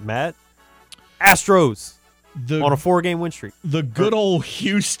tonight, Matt. Astros on a 4-game win streak. The good old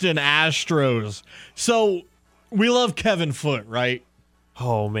Houston Astros. So we love Kevin Foote, right?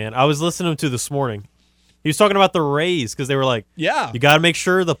 Oh, man. I was listening to him this morning. He was talking about the Rays because they were like, yeah, you got to make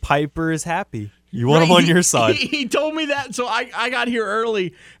sure the Piper is happy. You want him on your side. He told me that, so I got here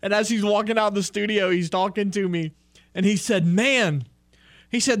early, and as he's walking out the studio, he's talking to me, and he said, man,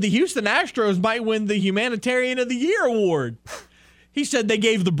 he said the Houston Astros might win the Humanitarian of the Year award. He said they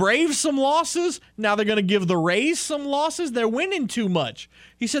gave the Braves some losses. Now they're going to give the Rays some losses. They're winning too much.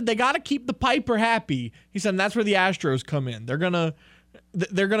 He said they got to keep the Piper happy. He said, and that's where the Astros come in. They're gonna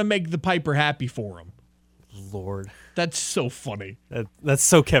make the Piper happy for him. Lord. That's so funny. That's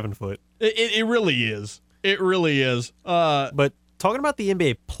so Kevin Foote. It really is. It really is. But talking about the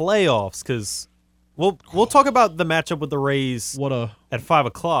NBA playoffs, because we'll talk about the matchup with the Rays at 5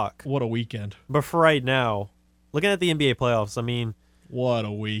 o'clock. What a weekend. But for right now, looking at the NBA playoffs, I mean, what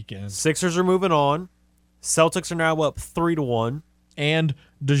a weekend. Sixers are moving on. Celtics are now up 3-1. And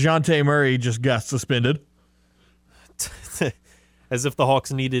DeJounte Murray just got suspended. As if the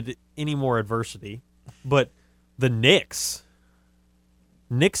Hawks needed any more adversity. But the Knicks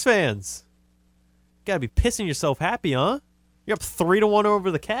fans, gotta be pissing yourself happy, huh? You're up 3-1 over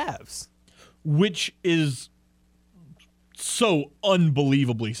the Cavs, which is so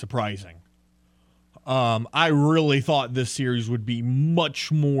unbelievably surprising. I really thought this series would be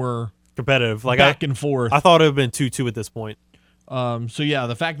much more competitive, like back and forth. I thought it would have been 2-2 at this point. So yeah,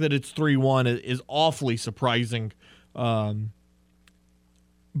 the fact that it's 3-1 is awfully surprising. But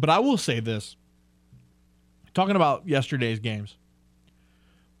I will say this. Talking about yesterday's games,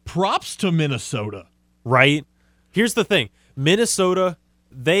 props to Minnesota. Right? Here's the thing. Minnesota,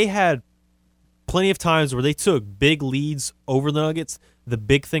 they had plenty of times where they took big leads over the Nuggets. The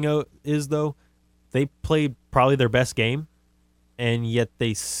big thing is, though, they played probably their best game, and yet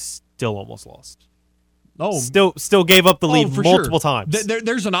they still almost lost. Oh, still gave up the lead multiple times.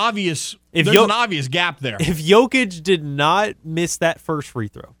 There's an obvious gap there. If Jokic did not miss that first free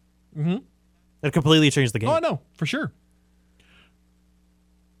throw, it completely changed the game. Oh, no, for sure.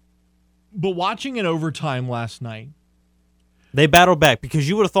 But watching in overtime last night, they battled back because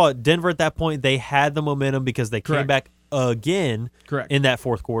you would have thought Denver at that point, they had the momentum because they came back again in that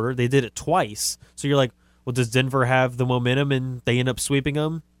fourth quarter. They did it twice. So you're like, well, does Denver have the momentum and they end up sweeping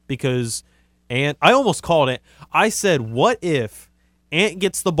them? Because I almost called it. I said, what if Ant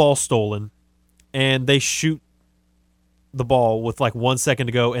gets the ball stolen and they shoot the ball with like 1 second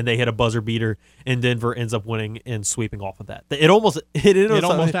to go and they hit a buzzer beater and Denver ends up winning and sweeping off of that. It almost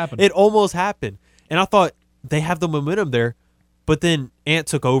happened. It almost happened. And I thought they have the momentum there, but then Ant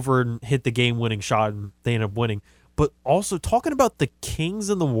took over and hit the game-winning shot and they ended up winning. But also talking about the Kings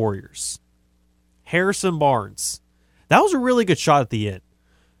and the Warriors, Harrison Barnes, that was a really good shot at the end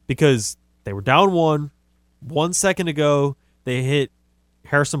because they were down 1 second to go. They hit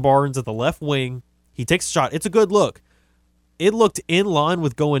Harrison Barnes at the left wing. He takes a shot. It's a good look. It looked in line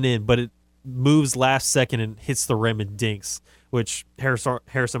with going in, but it moves last second and hits the rim and dinks, which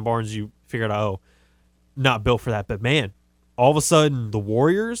Harrison Barnes, you figured out, not built for that. But, man, all of a sudden the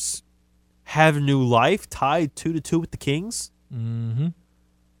Warriors have new life, tied 2-2 with the Kings. Mm-hmm.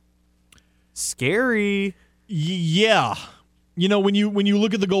 Scary. Yeah. You know, when you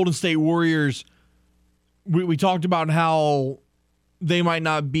look at the Golden State Warriors, we talked about how they might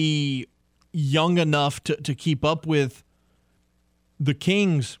not be young enough to keep up with the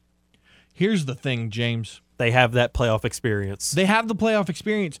Kings. Here's the thing, James. They have that playoff experience. They have the playoff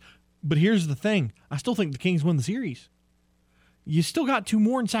experience, but here's the thing. I still think the Kings win the series. You still got 2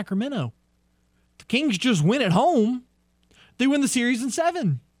 more in Sacramento. The Kings just win at home. They win the series in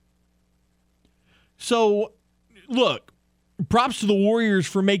 7. So, look, props to the Warriors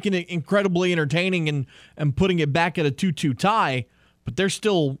for making it incredibly entertaining and putting it back at a 2-2 tie, but there's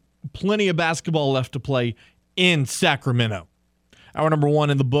still plenty of basketball left to play in Sacramento. Hour number 1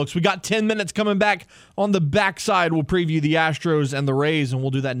 in the books. We got 10 minutes coming back on the backside. We'll preview the Astros and the Rays, and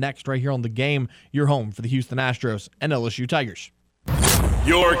we'll do that next right here on The Game. Your home for the Houston Astros and LSU Tigers.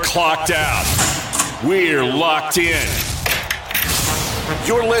 You're clocked out. We're locked in.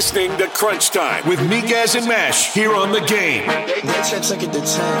 You're listening to Crunch Time with Miguez and Meche here on The Game.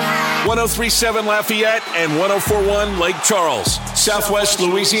 103.7 Lafayette and 104.1 Lake Charles, Southwest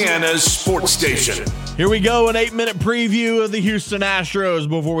Louisiana's sports station. Here we go, an 8-minute preview of the Houston Astros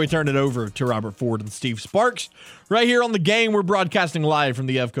before we turn it over to Robert Ford and Steve Sparks. Right here on The Game, we're broadcasting live from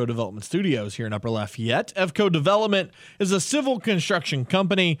the EFCO Development Studios here in Upper Lafayette. EFCO Development is a civil construction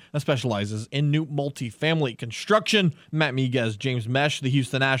company that specializes in new multifamily construction. Matt Miguez, James Meche, the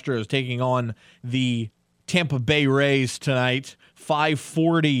Houston Astros taking on the Tampa Bay Rays tonight.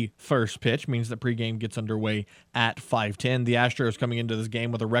 5:40 first pitch means that pregame gets underway at 5:10. The Astros coming into this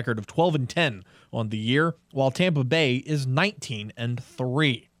game with a record of 12-10 on the year, while Tampa Bay is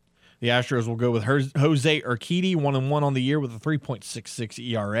 19-3. The Astros will go with Jose Urquidy, 1-1 on the year with a 3.66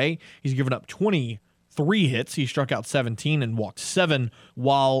 ERA. He's given up 23 hits. He struck out 17 and walked 7,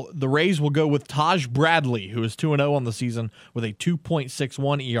 while the Rays will go with Taj Bradley, who is 2-0 on the season with a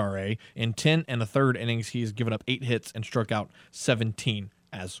 2.61 ERA. In 10 1/3 innings, he's given up 8 hits and struck out 17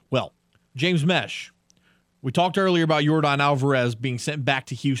 as well. James Meche, we talked earlier about Yordan Alvarez being sent back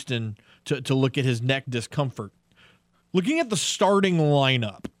to Houston to look at his neck discomfort. Looking at the starting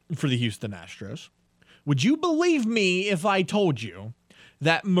lineup for the Houston Astros, would you believe me if I told you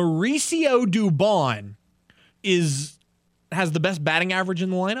that Mauricio Dubon has the best batting average in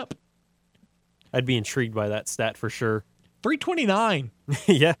the lineup? I'd be intrigued by that stat for sure. 329.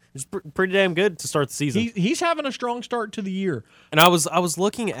 Yeah, it's pretty damn good to start the season. He's having a strong start to the year. And I was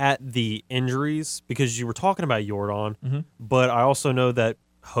looking at the injuries because you were talking about Yordan, but I also know that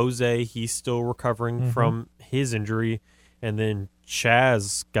Jose, he's still recovering from his injury, and then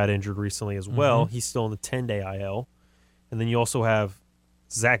Chaz got injured recently as well. He's still in the 10-day IL. And then you also have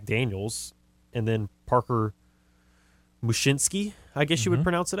Zach Daniels, and then Parker Mushinski, I guess you would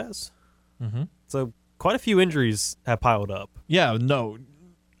pronounce it as. So quite a few injuries have piled up. Yeah, no,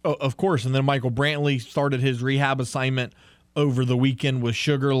 of course. And then Michael Brantley started his rehab assignment over the weekend with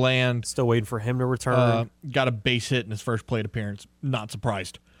Sugar Land. Still waiting for him to return. Got a base hit in his first plate appearance. Not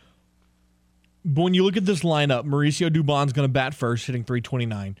surprised. But when you look at this lineup, Mauricio Dubon's going to bat first, hitting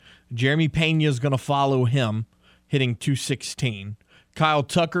 329. Jeremy Pena's going to follow him, hitting 216. Kyle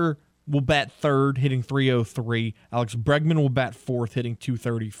Tucker will bat third, hitting 303. Alex Bregman will bat fourth, hitting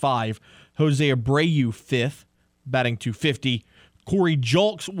 235. Jose Abreu fifth, batting 250. Corey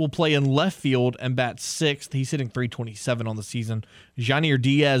Julks will play in left field and bat sixth. He's hitting 327 on the season. Janier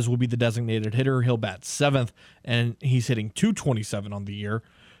Diaz will be the designated hitter. He'll bat seventh, and he's hitting 227 on the year.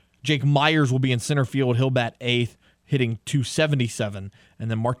 Jake Myers will be in center field. He'll bat eighth, hitting 277. And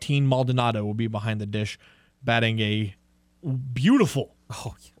then Martin Maldonado will be behind the dish, batting a beautiful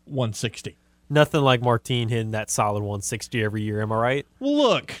 160. Nothing like Martin hitting that solid 160 every year, am I right? Well,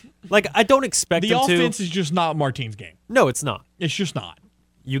 look. Like, I don't expect the him to. The offense is just not Martin's game. No, it's not. It's just not.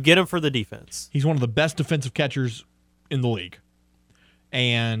 You get him for the defense. He's one of the best defensive catchers in the league.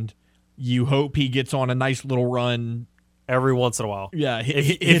 And you hope he gets on a nice little run every once in a while. Yeah,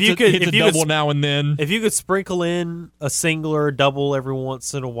 if you could hit a double now and then. If you could sprinkle in a single or a double every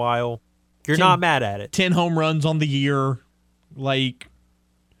once in a while, you're not mad at it. 10 home runs on the year. Like,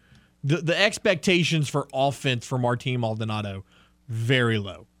 the expectations for offense for Martin Maldonado, very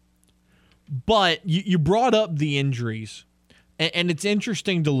low. But you brought up the injuries, and it's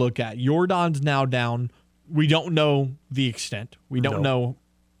interesting to look at. Yordan's now down. We don't know the extent. We don't know.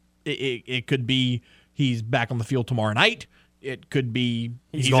 It could be he's back on the field tomorrow night. It could be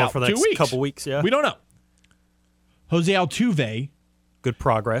he's gone out for the 2 next weeks. couple weeks, yeah. We don't know. Jose Altuve. Good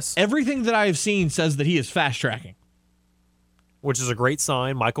progress. Everything that I have seen says that he is fast-tracking. Which is a great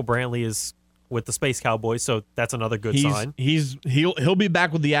sign. Michael Brantley is with the Space Cowboys, so that's another good sign. He'll be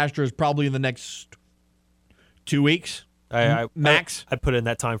back with the Astros probably in the next 2 weeks, max. I put it in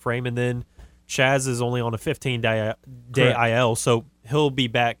that time frame, and then Chaz is only on a 15-day IL, so he'll be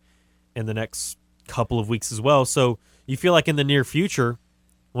back in the next couple of weeks as well. So you feel like in the near future,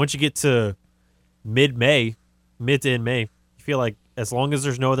 once you get to mid to end May, you feel like as long as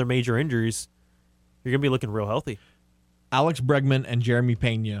there's no other major injuries, you're going to be looking real healthy. Alex Bregman and Jeremy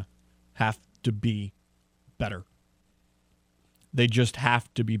Pena have to be better. They just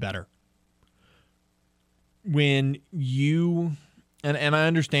have to be better. When you, and I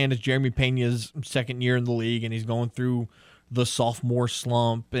understand it's Jeremy Pena's second year in the league and he's going through the sophomore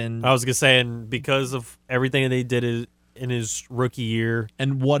slump. And I was going to say, and because of everything they did in his rookie year.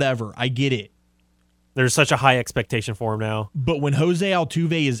 And whatever, I get it. There's such a high expectation for him now. But when Jose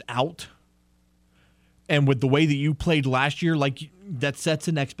Altuve is out, and with the way that you played last year, like that sets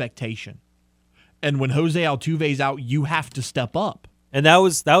an expectation. And when Jose Altuve's out, you have to step up. And that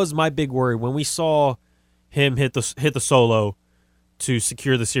was my big worry when we saw him hit the solo to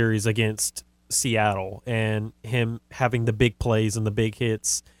secure the series against Seattle, and him having the big plays and the big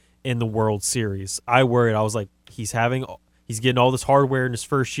hits in the World Series. I worried. I was like, he's getting all this hardware in his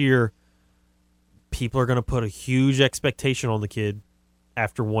first year. People are going to put a huge expectation on the kid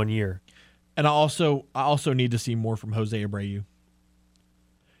after 1 year. And I also need to see more from Jose Abreu.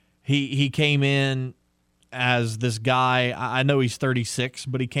 He came in as this guy. I know he's 36,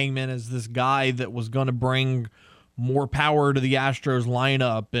 but he came in as this guy that was going to bring more power to the Astros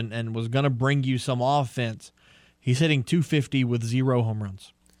lineup and was going to bring you some offense. He's hitting .250 with 0 home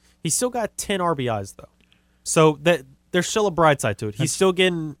runs. He's still got 10 RBIs though, so that there's still a bright side to it. He's still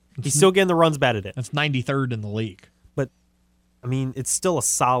getting the runs batted in. That's 93rd in the league. But I mean, it's still a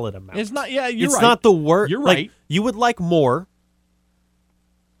solid amount. It's not. Yeah, you're right. It's not the worst. You're right. Like, you would like more,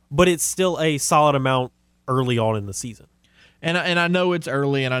 but it's still a solid amount early on in the season. And I know it's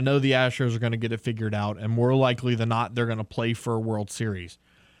early, and I know the Astros are going to get it figured out, and more likely than not, they're going to play for a World Series.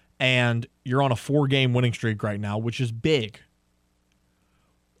 And you're on a 4-game winning streak right now, which is big.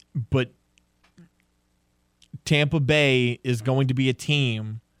 But Tampa Bay is going to be a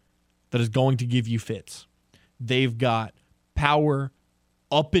team that is going to give you fits. They've got power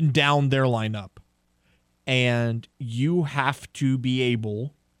up and down their lineup, and you have to be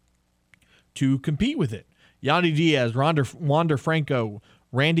able to compete with it. Yandy Diaz, Wander Franco,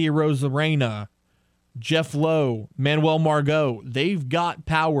 Randy Arozarena, Jeff Lowe, Manuel Margot, they've got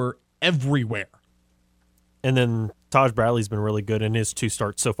power everywhere. And then Taj Bradley's been really good in his 2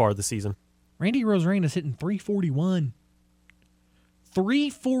 starts so far this season. Randy Arozarena's hitting .341.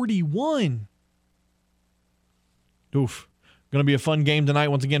 .341. Oof. Going to be a fun game tonight.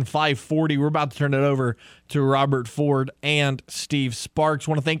 Once again, 5:40. We're about to turn it over to Robert Ford and Steve Sparks.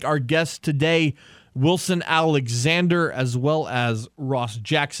 Want to thank our guests today, Wilson Alexander, as well as Ross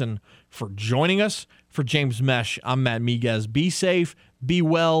Jackson, for joining us. For James Meche, I'm Matt Miguez. Be safe, be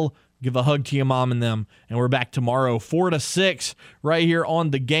well, give a hug to your mom and them, and we're back tomorrow 4 to 6 right here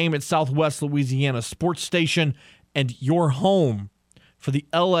on The Game at Southwest Louisiana Sports Station, and your home for the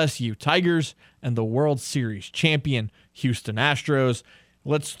LSU Tigers and the World Series champion Houston Astros.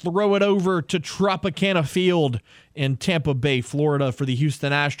 Let's throw it over to Tropicana Field in Tampa Bay, Florida, for the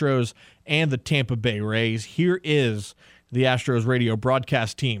Houston Astros and the Tampa Bay Rays. Here is the Astros radio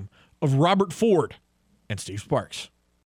broadcast team of Robert Ford and Steve Sparks.